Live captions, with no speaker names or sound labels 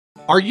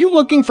Are you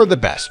looking for the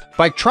best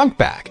bike trunk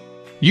bag?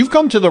 You've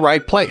come to the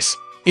right place.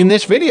 In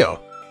this video,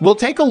 we'll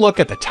take a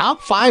look at the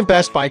top 5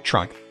 best bike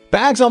trunk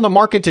bags on the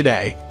market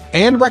today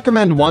and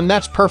recommend one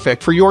that's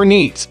perfect for your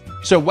needs.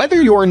 So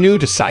whether you're new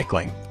to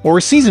cycling or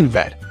a seasoned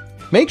vet,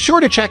 make sure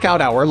to check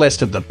out our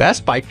list of the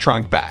best bike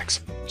trunk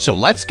bags. So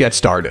let's get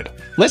started.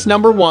 List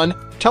number 1,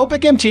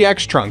 Topeak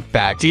MTX Trunk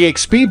Bag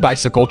DXB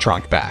Bicycle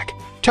Trunk Bag.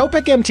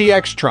 Topeak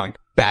MTX Trunk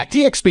Bag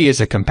DXB is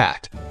a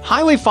compact,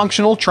 highly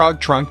functional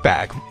trunk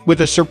bag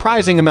with a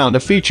surprising amount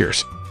of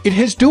features. It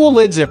has dual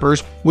lid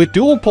zippers with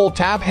dual pull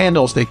tab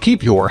handles that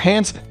keep your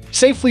hands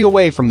safely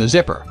away from the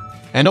zipper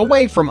and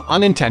away from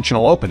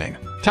unintentional opening.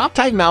 Top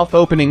tight mouth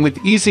opening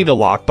with easy to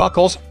lock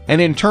buckles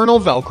and internal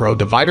Velcro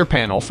divider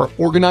panel for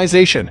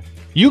organization.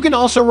 You can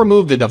also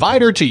remove the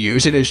divider to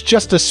use it as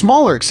just a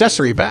smaller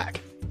accessory bag.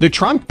 The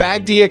Trunk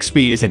Bag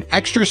DXB is an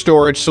extra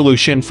storage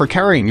solution for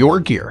carrying your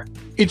gear.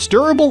 Its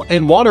durable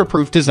and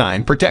waterproof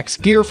design protects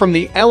gear from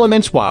the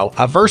elements while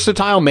a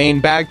versatile main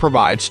bag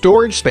provides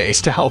storage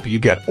space to help you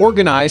get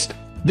organized.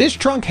 This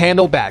trunk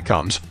handle bag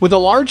comes with a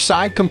large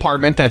side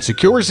compartment that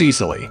secures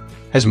easily,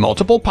 has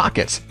multiple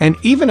pockets, and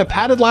even a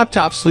padded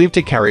laptop sleeve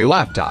to carry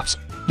laptops.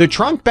 The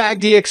Trunk Bag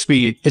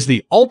DXB is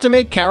the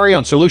ultimate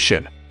carry-on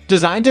solution,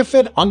 designed to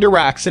fit under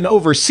racks and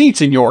over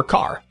seats in your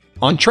car,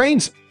 on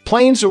trains,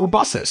 planes, or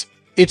buses.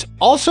 It's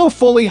also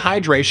fully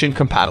hydration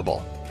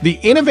compatible. The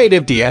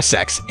innovative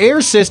DSX Air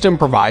system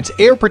provides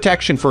air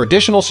protection for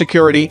additional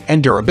security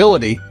and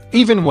durability,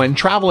 even when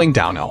traveling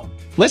downhill.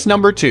 List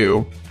number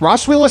 2,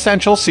 Roswheel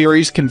Essential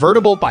Series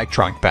Convertible Bike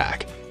Trunk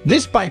Bag.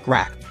 This bike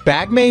rack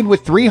bag made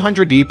with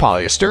 300D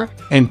polyester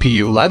and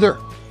PU leather,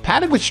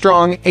 padded with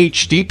strong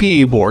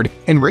HDPE board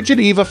and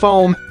rigid EVA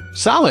foam,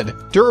 solid,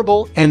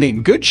 durable, and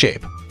in good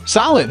shape.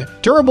 Solid,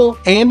 durable,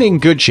 and in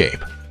good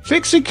shape.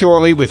 Fixed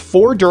securely with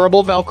 4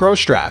 durable Velcro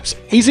straps,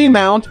 easy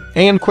mount,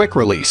 and quick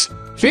release.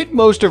 Fit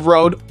most of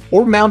road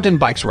or mountain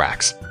bikes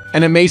racks.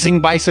 An amazing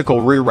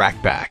bicycle rear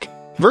rack bag.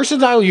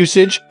 Versatile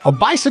usage, a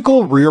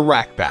bicycle rear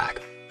rack bag.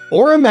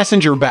 Or a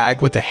messenger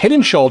bag with a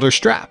hidden shoulder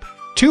strap.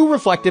 2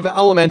 reflective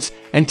elements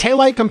and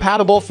taillight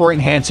compatible for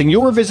enhancing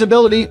your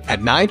visibility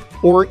at night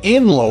or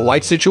in low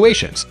light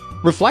situations.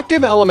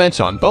 Reflective elements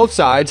on both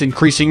sides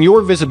increasing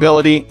your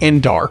visibility in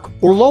dark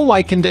or low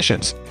light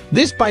conditions.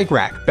 This bike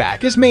rack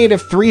bag is made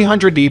of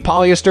 300D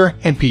polyester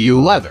and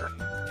PU leather,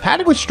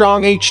 padded with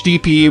strong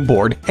HDPE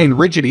board and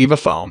rigid EVA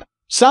foam,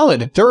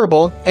 solid,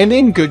 durable, and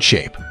in good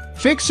shape.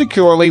 Fixed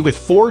securely with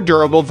 4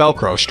 durable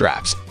Velcro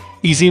straps,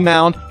 easy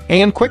mount,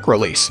 and quick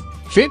release.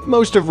 Fit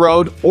most of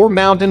road or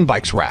mountain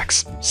bikes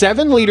racks.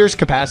 7 liters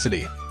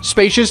capacity.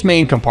 Spacious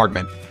main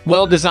compartment.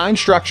 Well-designed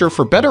structure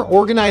for better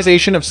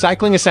organization of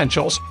cycling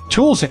essentials,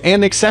 tools,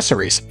 and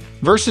accessories.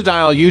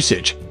 Versatile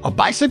usage. A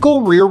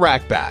bicycle rear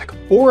rack bag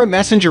or a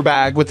messenger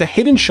bag with a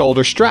hidden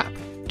shoulder strap.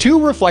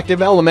 2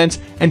 reflective elements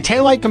and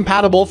taillight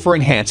compatible for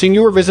enhancing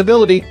your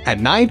visibility at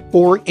night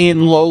or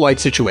in low light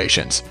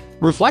situations.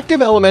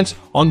 Reflective elements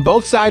on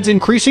both sides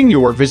increasing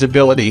your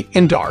visibility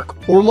in dark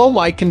or low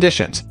light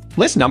conditions.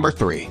 List number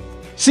 3.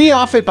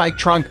 COFIT Bike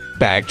Trunk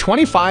Bag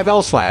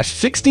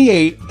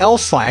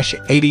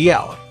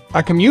 25L/68L/80L.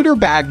 A commuter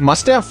bag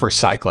must-have for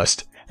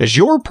cyclists is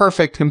your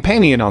perfect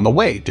companion on the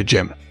way to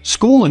gym,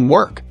 school, and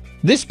work.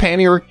 This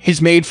pannier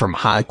is made from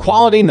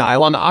high-quality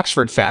nylon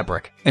Oxford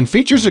fabric and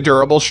features a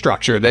durable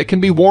structure that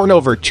can be worn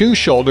over 2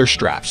 shoulder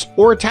straps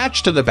or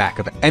attached to the back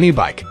of any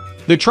bike.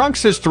 The trunk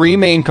has 3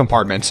 main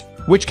compartments,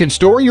 which can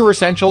store your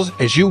essentials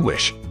as you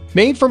wish.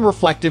 Made from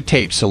reflective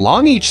tapes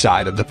along each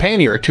side of the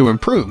pannier to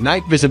improve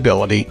night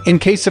visibility in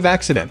case of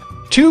accident.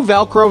 2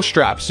 Velcro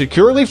straps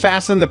securely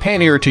fasten the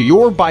pannier to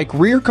your bike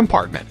rear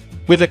compartment.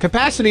 With a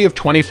capacity of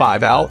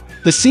 25L,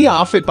 the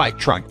COFIT Bike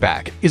Trunk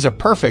Bag is a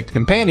perfect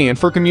companion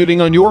for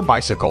commuting on your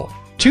bicycle.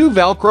 2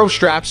 Velcro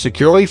straps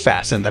securely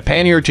fasten the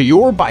pannier to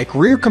your bike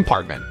rear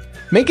compartment,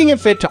 making it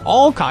fit to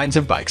all kinds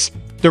of bikes.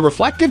 The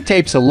reflective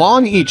tapes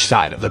along each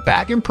side of the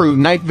bag improve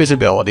night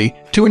visibility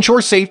to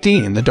ensure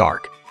safety in the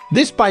dark.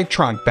 This bike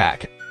trunk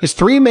bag has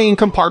 3 main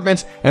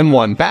compartments and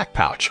 1 back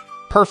pouch,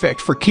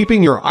 perfect for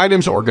keeping your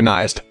items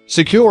organized,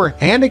 secure,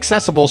 and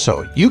accessible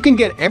so you can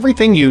get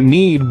everything you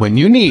need when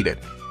you need it.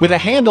 With a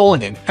handle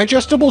and an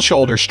adjustable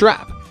shoulder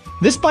strap,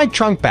 this bike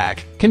trunk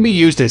bag can be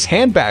used as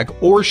handbag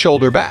or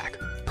shoulder bag,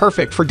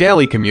 perfect for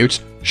daily commutes,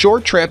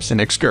 short trips,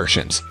 and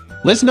excursions.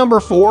 List number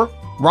 4,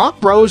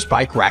 ROCKBROS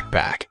Bike Rack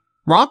Bag.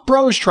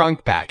 ROCKBROS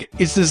Trunk Bag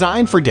is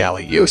designed for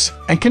daily use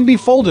and can be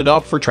folded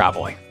up for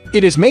traveling.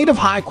 It is made of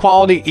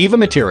high-quality EVA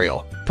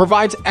material,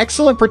 provides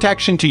excellent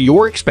protection to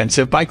your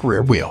expensive bike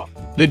rear wheel.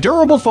 The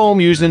durable foam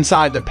used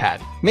inside the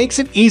pad makes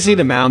it easy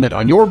to mount it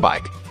on your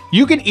bike.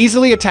 You can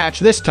easily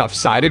attach this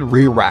tough-sided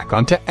rear rack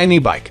onto any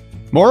bike.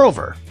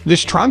 Moreover,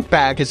 this trunk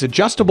bag has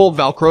adjustable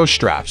Velcro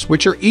straps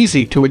which are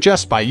easy to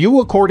adjust by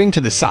you according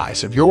to the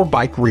size of your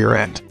bike rear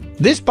end.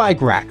 This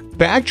bike rack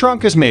bag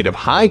trunk is made of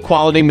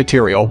high-quality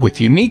material with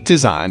unique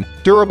design,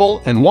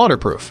 durable, and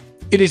waterproof.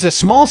 It is a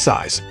small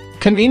size,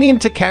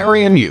 convenient to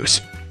carry and use.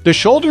 The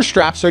shoulder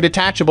straps are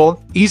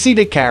detachable, easy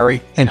to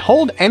carry, and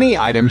hold any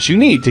items you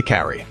need to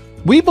carry.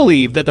 We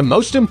believe that the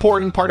most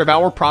important part of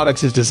our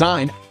products is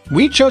design.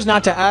 We chose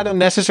not to add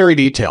unnecessary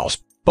details,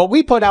 but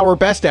we put our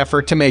best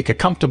effort to make a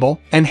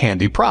comfortable and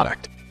handy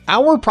product.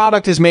 Our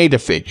product is made to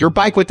fit your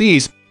bike with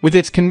ease, with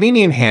its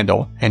convenient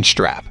handle and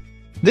strap.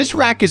 This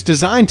rack is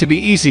designed to be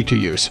easy to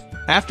use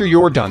after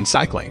you're done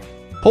cycling.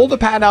 Pull the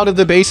pad out of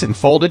the base and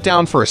fold it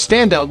down for a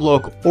standout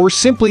look, or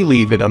simply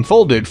leave it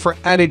unfolded for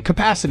added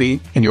capacity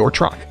in your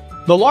trunk.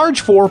 The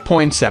large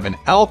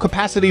 4.7L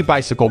capacity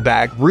bicycle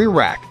bag rear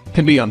rack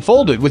can be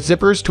unfolded with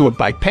zippers to a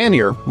bike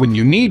pannier when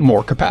you need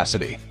more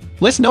capacity.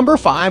 List number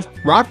 5.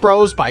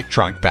 ROCKBROS Bike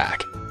Trunk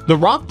Bag. The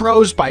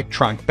ROCKBROS Bike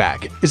Trunk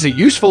Bag is a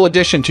useful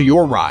addition to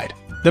your ride.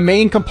 The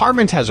main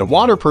compartment has a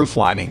waterproof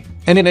lining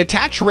and an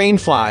attached rain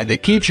fly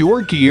that keeps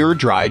your gear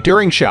dry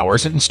during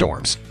showers and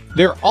storms.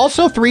 There are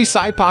also 3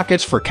 side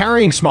pockets for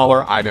carrying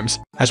smaller items,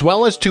 as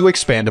well as 2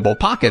 expandable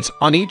pockets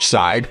on each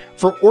side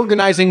for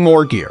organizing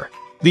more gear.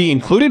 The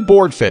included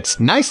board fits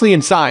nicely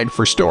inside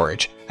for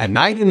storage at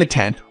night in the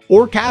tent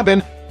or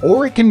cabin,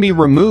 or it can be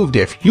removed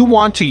if you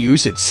want to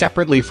use it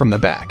separately from the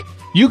bag.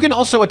 You can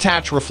also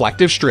attach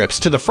reflective strips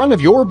to the front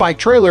of your bike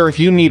trailer if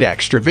you need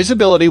extra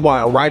visibility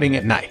while riding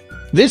at night.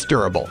 This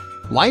durable,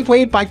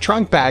 lightweight bike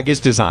trunk bag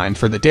is designed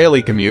for the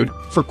daily commute,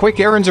 for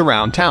quick errands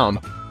around town,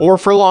 or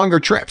for longer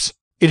trips.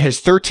 It has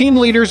 13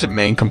 liters of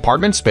main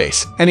compartment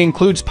space and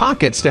includes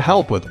pockets to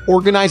help with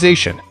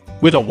organization,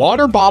 with a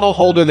water bottle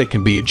holder that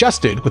can be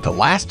adjusted with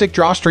elastic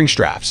drawstring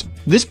straps.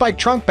 This bike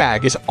trunk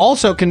bag is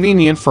also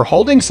convenient for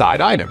holding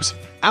side items.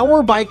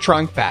 Our bike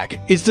trunk bag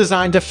is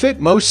designed to fit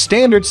most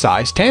standard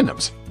size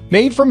tandems.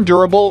 Made from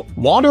durable,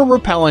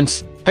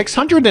 water-repellent,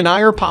 600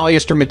 denier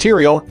polyester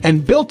material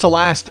and built to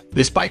last,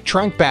 this bike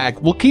trunk bag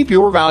will keep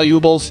your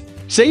valuables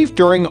safe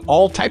during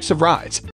all types of rides.